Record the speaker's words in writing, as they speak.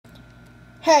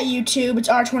Hey YouTube, it's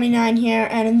R29 here,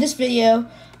 and in this video,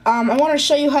 I want to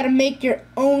show you how to make your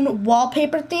own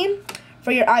wallpaper theme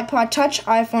for your iPod Touch,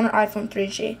 iPhone, or iPhone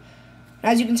 3G.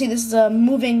 As you can see, this is a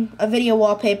video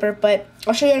wallpaper, but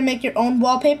I'll show you how to make your own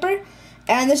wallpaper.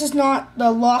 And this is not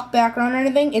the lock background or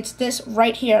anything, it's this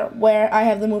right here where I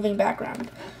have the moving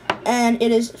background. And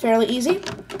it is fairly easy.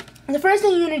 And the first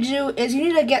thing you need to do is you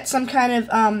need to get some kind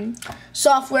of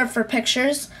software for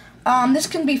pictures. This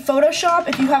can be Photoshop.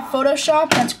 If you have Photoshop,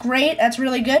 that's great, that's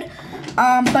really good.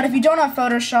 But if you don't have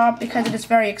Photoshop, because it is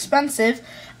very expensive,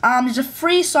 there's a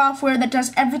free software that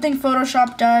does everything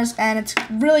Photoshop does, and it's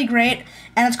really great,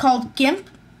 and it's called GIMP.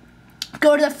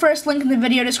 Go to the first link in the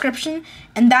video description,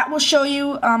 and that will show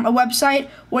you a website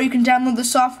where you can download the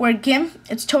software GIMP.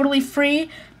 It's totally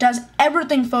free, does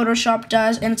everything Photoshop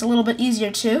does, and it's a little bit easier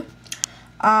too.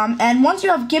 And once you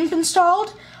have GIMP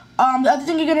installed, the other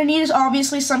thing you're going to need is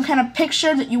obviously some kind of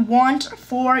picture that you want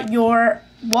for your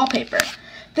wallpaper.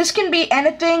 This can be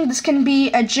anything. This can be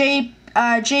a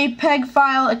JPEG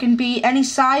file. It can be any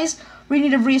size. We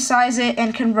need to resize it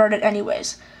and convert it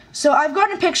anyways. So I've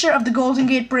gotten a picture of the Golden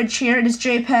Gate Bridge here. It is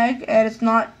JPEG, and it's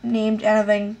not named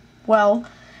anything well.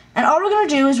 And all we're going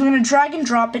to do is we're going to drag and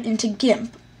drop it into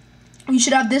GIMP. You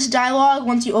should have this dialog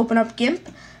once you open up GIMP.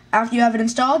 After you have it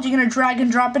installed, you're going to drag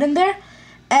and drop it in there.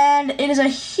 And it is a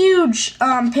huge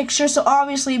picture, so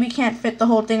obviously we can't fit the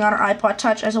whole thing on our iPod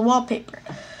Touch as a wallpaper.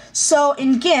 So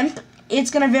in GIMP, it's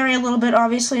going to vary a little bit,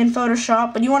 obviously, in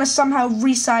Photoshop, but you want to somehow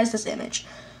resize this image.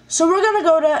 So we're going to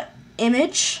go to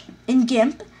Image in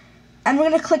GIMP, and we're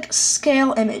going to click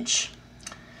Scale Image.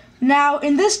 Now,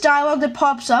 in this dialog that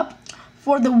pops up,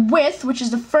 for the width, which is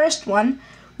the first one,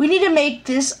 we need to make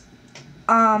this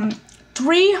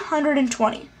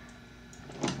 320.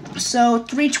 So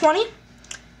 320.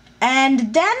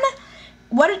 And then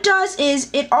what it does is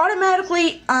it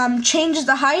automatically changes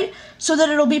the height so that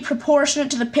it'll be proportionate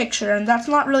to the picture, and that's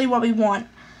not really what we want.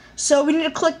 So we need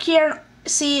to click here and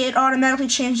see it automatically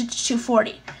changed it to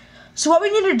 240. So what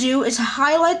we need to do is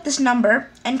highlight this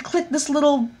number and click this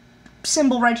little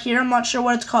symbol right here. I'm not sure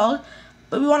what it's called,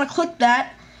 but we want to click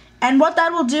that. And what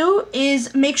that will do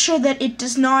is make sure that it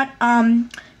does not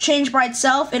change by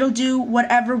itself. It'll do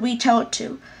whatever we tell it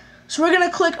to. So we're going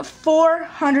to click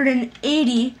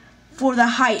 480 for the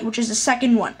height, which is the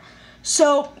second one.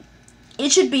 So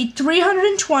it should be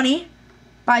 320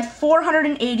 by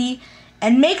 480,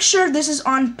 and make sure this is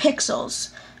on pixels,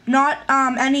 not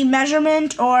any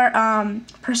measurement or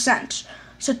percent.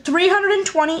 So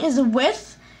 320 is the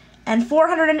width, and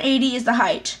 480 is the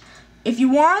height. If you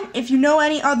know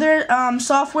any other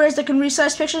softwares that can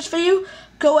resize pictures for you,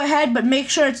 go ahead, but make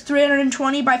sure it's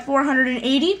 320 by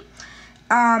 480.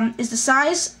 Is the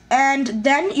size, and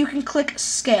then you can click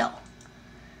Scale.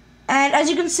 And as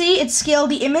you can see, it scaled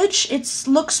the image. It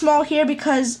looks small here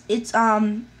because it's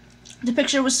the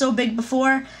picture was so big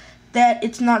before that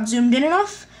it's not zoomed in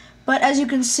enough. But as you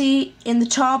can see in the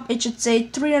top, it should say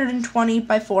 320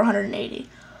 by 480.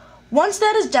 Once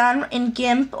that is done in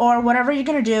GIMP or whatever you're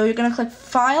going to do, you're going to click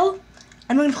File,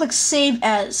 and we're going to click Save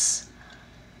As.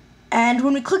 And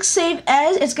when we click Save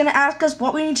As, it's going to ask us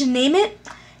what we need to name it.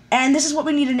 And this is what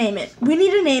we need to name it. We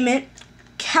need to name it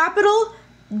capital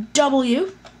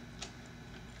W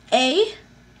A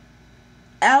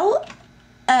L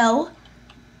L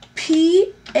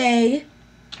P A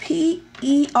P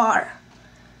E R.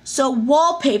 So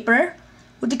wallpaper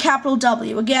with the capital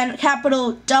W. Again,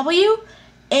 capital W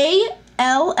A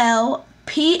L L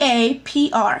P A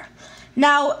P R.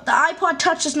 Now, the iPod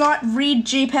Touch does not read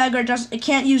JPEG, or it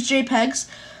can't use JPEGs.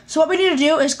 So what we need to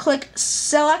do is click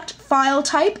Select File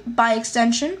Type by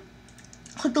extension.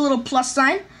 Click the little plus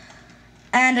sign.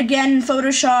 And again, in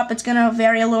Photoshop, it's going to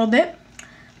vary a little bit.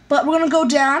 But we're going to go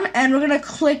down, and we're going to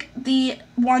click the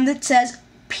one that says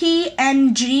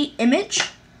PNG Image.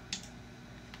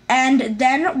 And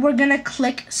then we're going to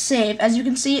click Save. As you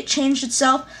can see, it changed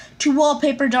itself to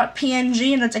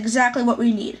wallpaper.png, and that's exactly what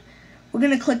we need. We're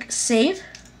going to click Save.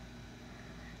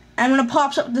 And when it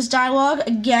pops up with this dialog,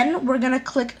 again, we're going to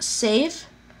click Save.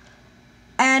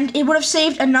 And it would have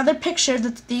saved another picture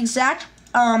that's the exact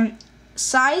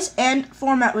size and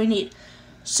format we need.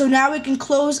 So now we can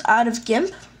close out of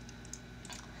GIMP.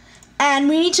 And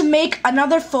we need to make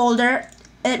another folder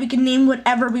that we can name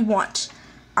whatever we want.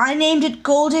 I named it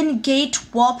Golden Gate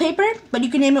Wallpaper, but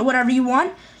you can name it whatever you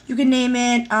want. You can name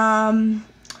it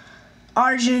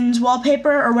Arjun's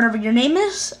Wallpaper, or whatever your name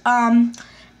is.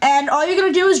 And all you're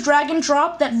going to do is drag and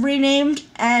drop that renamed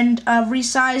and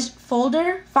resized file,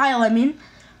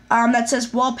 that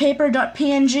says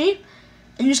wallpaper.png.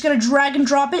 And you're just going to drag and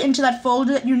drop it into that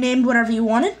folder that you named whatever you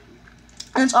wanted.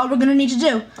 And that's all we're going to need to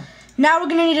do. Now we're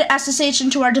going to need to SSH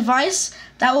into our device.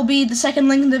 That will be the second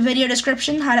link in the video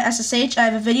description, how to SSH. I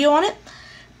have a video on it.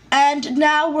 And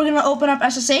now we're going to open up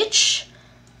SSH.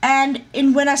 And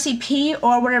in WinSCP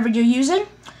or whatever you're using,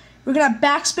 we're going to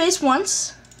backspace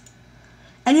once.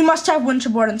 And you must have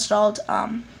Winterboard installed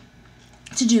to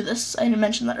do this. I didn't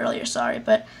mention that earlier, sorry,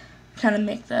 but kind of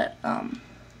make that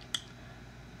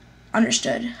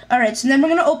understood. Alright, so then we're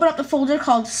going to open up the folder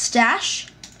called Stash.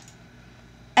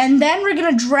 And then we're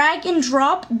going to drag and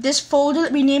drop this folder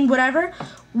that we named whatever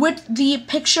with the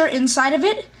picture inside of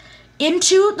it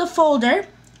into the folder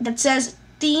that says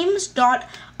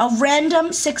themes.random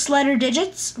 6-letter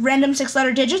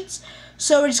digits.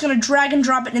 So we're just going to drag and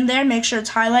drop it in there, make sure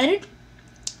it's highlighted.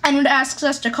 And it asks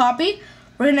us to copy.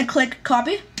 We're going to click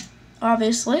copy,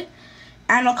 obviously.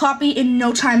 And it'll copy in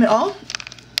no time at all.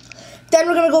 Then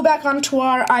we're going to go back onto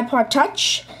our iPod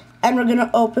Touch. And we're going to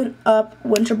open up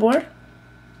Winterboard.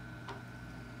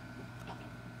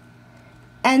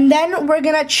 And then we're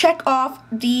going to check off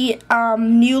the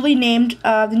newly named,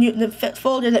 the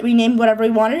folder that we named whatever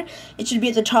we wanted. It should be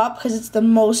at the top because it's the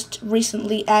most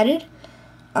recently added.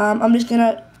 I'm just going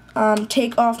to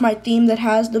take off my theme that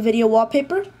has the video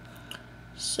wallpaper.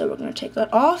 So we're going to take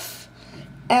that off.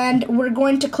 And we're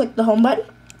going to click the home button.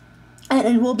 And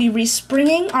it will be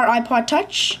respringing our iPod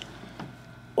Touch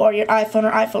or your iPhone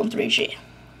or iPhone 3G.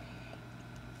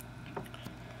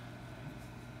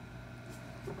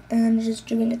 And just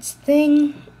doing its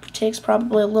thing. It takes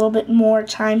probably a little bit more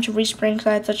time to respring because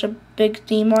I had such a big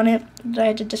theme on it that I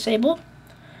had to disable.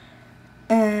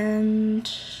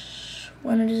 And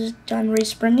when it is done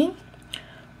respringing,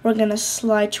 we're going to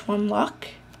slide to unlock.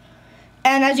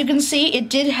 And as you can see, it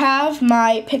did have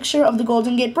my picture of the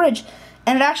Golden Gate Bridge.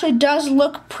 And it actually does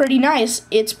look pretty nice.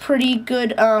 It's pretty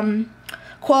good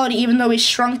quality, even though we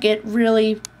shrunk it.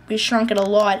 Really, we shrunk it a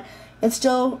lot. It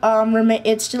still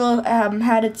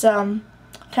had its kind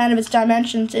of its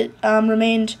dimensions. It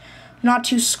remained not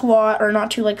too squat or not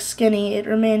too like skinny. It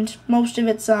remained most of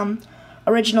its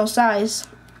original size,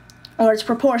 or it's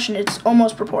proportionate. It's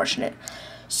almost proportionate.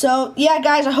 So yeah,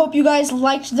 guys, I hope you guys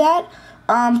liked that.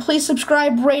 Please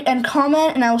subscribe, rate, and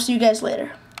comment, and I will see you guys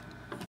later.